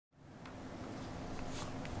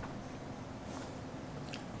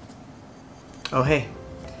Oh hey,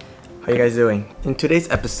 how you guys doing? In today's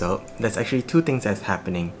episode, there's actually two things that's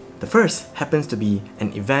happening. The first happens to be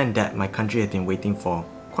an event that my country has been waiting for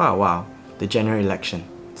quite a while, the general election.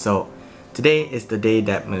 So today is the day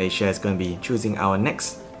that Malaysia is going to be choosing our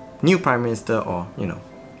next new Prime Minister, or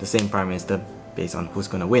the same Prime Minister based on who's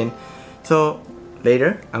going to win. So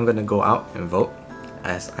later, I'm going to go out and vote,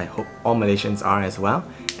 as I hope all Malaysians are as well,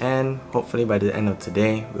 and hopefully by the end of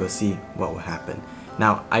today, we'll see what will happen.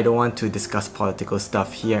 Now, I don't want to discuss political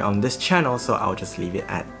stuff here on this channel, so I'll just leave it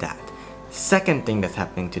at that. Second thing that's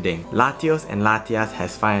happening today, LATIOS and LATIAS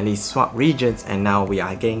has finally swapped regions, and now we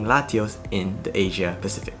are getting LATIOS in the Asia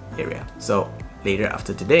Pacific area. So later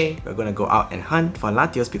after today, we're going to go out and hunt for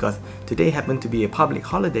LATIOS because today happened to be a public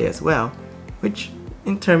holiday as well, which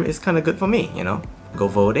in turn is kind of good for me, go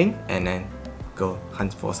voting and then go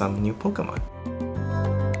hunt for some new Pokemon.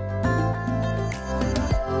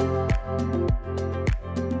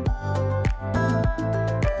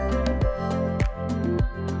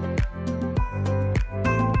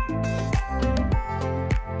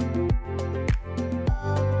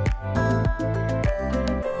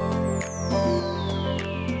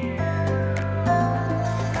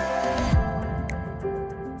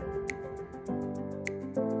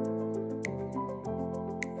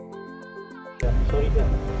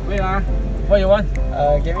 Wait, what you want?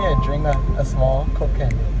 Give me a drink, a small Coke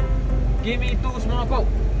can. Give me 2 small Coke.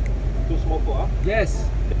 2 small Coke, Yes.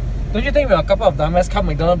 Don't you think we are a couple of dumbass come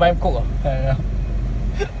McDonald's buy Coke?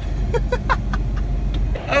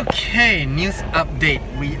 Okay, news update.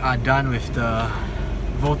 We are done with the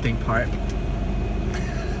voting part.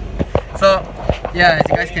 So, yeah, as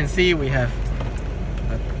you guys can see, we have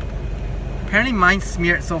apparently mine's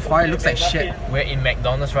smeared so far. It looks like shit. We're in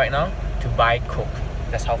McDonald's right now to buy Coke.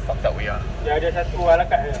 That's how fucked up we are.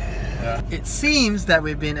 It seems that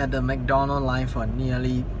we've been at the McDonald's line for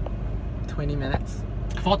nearly 20 minutes.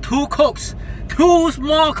 For 2 Cokes! 2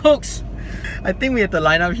 small Cokes! I think we had to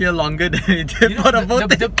line up here longer than we did for the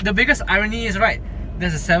voting. The biggest irony is, right,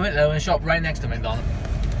 there's a 7-Eleven shop right next to McDonald's.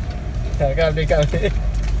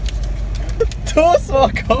 2 small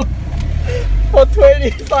Coke for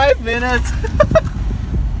 25 minutes.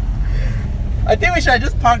 I think we should have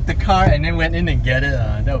just parked the car and then went in and get it.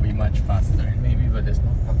 That would be much faster. Maybe, but there's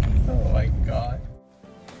no parking. Oh my god.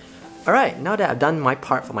 Alright, now that I've done my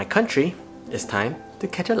part for my country, it's time to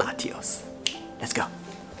catch a LATIOS. Let's go.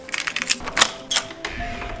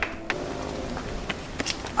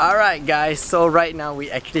 Alright guys, so right now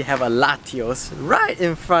we actually have a LATIOS right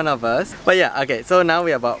in front of us. But yeah, okay, so now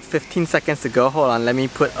we have about 15 seconds to go. Hold on, let me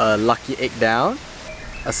put a lucky egg down,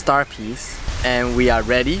 a star piece, and we are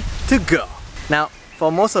ready to go. Now,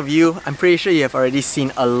 for most of you, I'm pretty sure you have already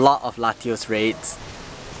seen a lot of LATIOS raids.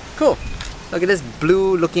 Cool. Look at this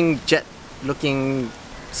blue looking jet looking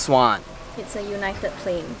swan. It's a United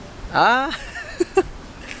plane. Ah,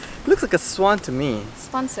 looks like a swan to me.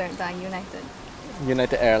 Sponsored by United.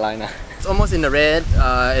 United Airliner. It's almost in the red.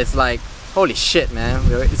 It's like, holy shit man,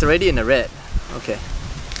 it's already in the red. Okay,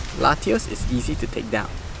 LATIOS is easy to take down.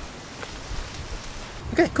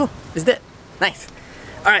 Okay, cool, it's dead. Nice.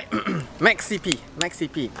 Alright, max CP.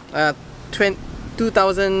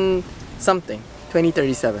 2000 something,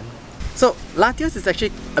 2037. So LATIOS is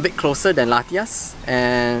actually a bit closer than LATIAS,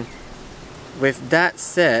 and with that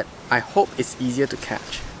said, I hope it's easier to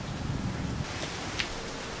catch.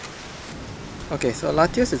 Okay, so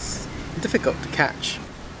LATIOS is difficult to catch.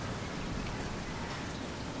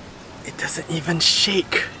 It doesn't even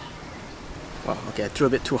shake. Wow, okay, I threw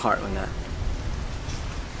a bit too hard on that.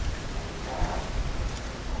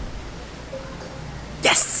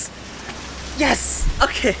 Yes! Yes!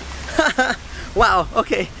 Okay! Wow,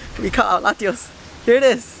 okay, we caught out LATIOS. Here it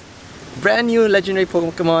is! Brand new legendary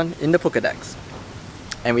Pokemon in the Pokedex.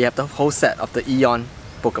 And we have the whole set of the Eon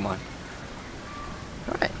Pokemon.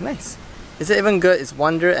 Alright, nice. Is it even good? It's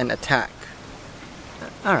Wonder and Attack.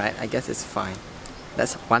 Alright, I guess it's fine.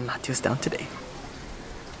 That's 1 LATIOS down today.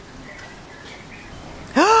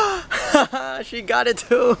 She got it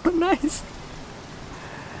too! Nice!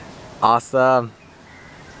 Awesome!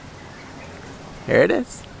 Here it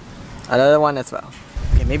is. Another one as well.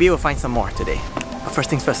 Okay, maybe we'll find some more today. But first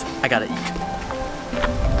things first, I gotta eat.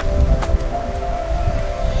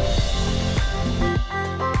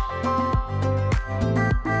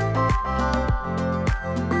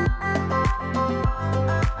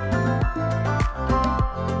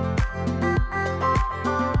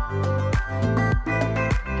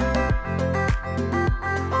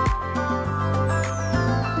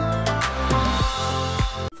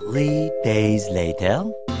 Three days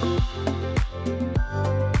later.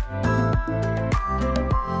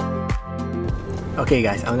 Okay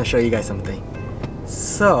guys, I want to show you guys something.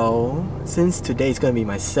 So, since today is going to be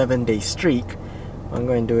my 7-day streak, what I'm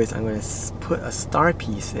going to do is I'm going to put a star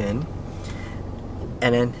piece in,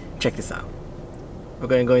 and then check this out. We're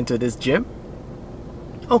going to go into this gym.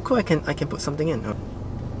 Oh cool, I can put something in. Oh.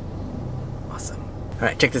 Awesome.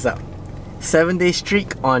 Alright, check this out. 7-day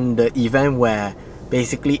streak on the event where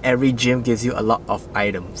basically every gym gives you a lot of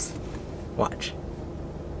items. Watch.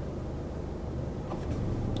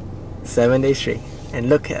 7-day streak. And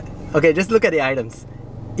look at, okay, just look at the items.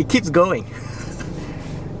 It keeps going.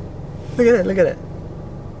 Look at it, look at it.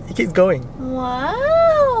 It keeps going.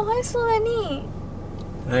 Wow, why so many?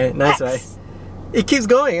 Right, nice, Hex. right? It keeps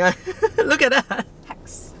going. Look at that.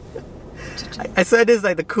 Hex. I swear this is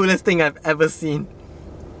like the coolest thing I've ever seen.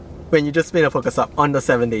 When you just spin a PokeStop on the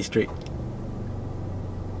 7-day streak.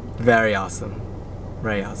 Very awesome.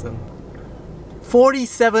 Very awesome.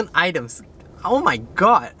 47 items. Oh my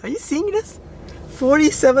god. Are you seeing this?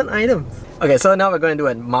 47 items. Okay, so now we're going to do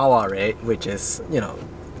a Mawile raid, which is, you know,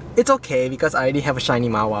 it's okay because I already have a shiny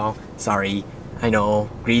Mawile. Sorry. I know.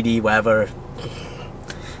 Greedy, whatever.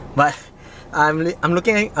 But I'm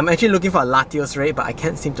actually looking for a Latios raid, but I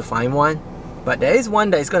can't seem to find one. But there is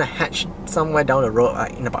one that is gonna hatch somewhere down the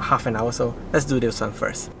road in about half an hour, so let's do this one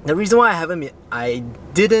first. The reason why I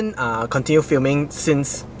didn't continue filming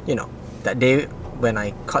since, you know, that day when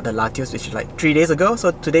I caught the Latios, which is like 3 days ago,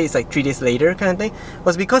 so today is like 3 days later kind of thing,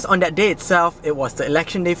 was because on that day itself, it was the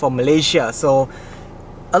election day for Malaysia, so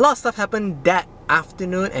a lot of stuff happened that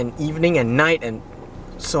afternoon and evening and night and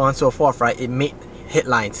so on and so forth, right? It made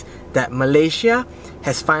headlines that Malaysia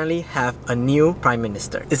has finally have a new Prime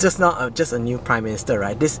Minister. It's just not just a new Prime Minister,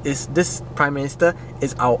 right? This Prime Minister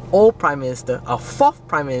is our old Prime Minister, our 4th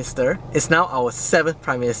Prime Minister, is now our 7th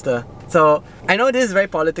Prime Minister. So I know this is very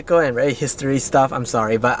political and very history stuff, I'm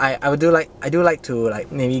sorry, but I do like to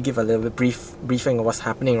maybe give a little bit briefing of what's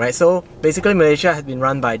happening, right? So basically Malaysia has been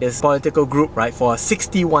run by this political group, right, for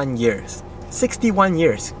 61 years. 61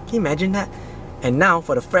 years. Can you imagine that? And now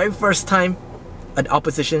for the very first time, an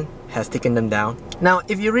opposition has taken them down. Now,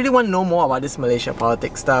 if you really want to know more about this Malaysia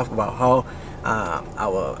politics stuff, about how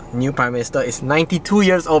our new Prime Minister is 92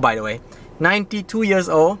 years old, by the way. 92 years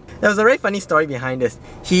old. There was a very funny story behind this.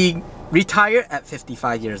 He retired at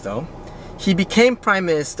 55 years old. He became Prime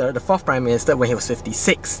Minister, the 4th Prime Minister, when he was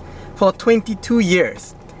 56 for 22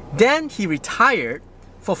 years. Then he retired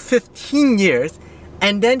for 15 years,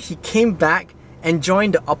 and then he came back and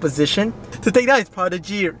joined the opposition to take down his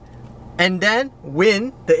prodigy and then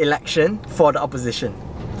win the election for the opposition.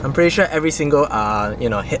 I'm pretty sure every single you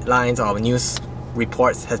know, headlines or news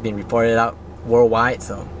reports has been reported out worldwide.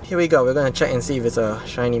 So here we go. We're gonna check and see if it's a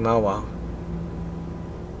shiny Mawile.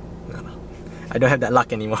 No, I don't have that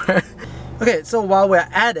luck anymore. Okay, so while we're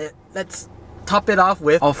at it, let's top it off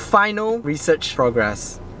with our final research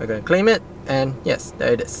progress. We're gonna claim it, and yes,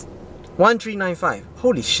 there it is. 1395.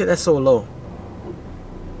 Holy shit, that's so low.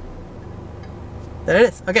 There it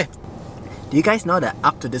is. Okay. Do you guys know that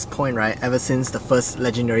up to this point, right, ever since the first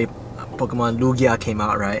legendary Pokemon Lugia came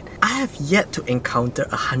out, right, I have yet to encounter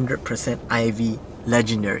 100% IV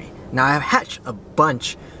legendary. Now I have hatched a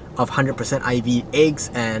bunch of 100% IV eggs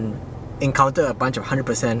and encountered a bunch of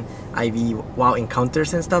 100% IV WoW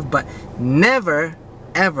encounters and stuff, but never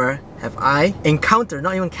ever have I encountered,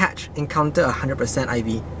 not even catch, encounter 100%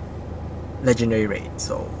 IV legendary raid.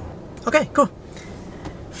 So, okay, cool.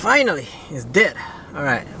 Finally, it's dead.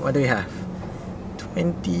 Alright, what do we have?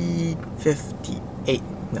 2058.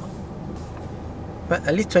 No. But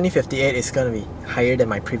at least 2058 is gonna be higher than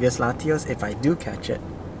my previous Latios if I do catch it.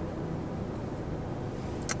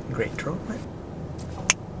 Great throw.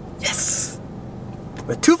 Yes!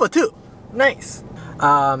 We're 2 for 2! Nice!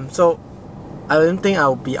 So I don't think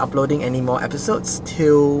I'll be uploading any more episodes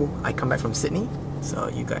till I come back from Sydney. So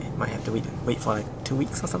you guys might have to wait for like 2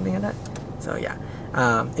 weeks or something like that. So yeah.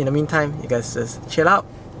 In the meantime, you guys just chill out,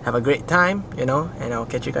 have a great time, you know, and I'll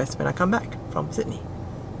catch you guys when I come back from Sydney.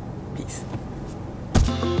 Peace.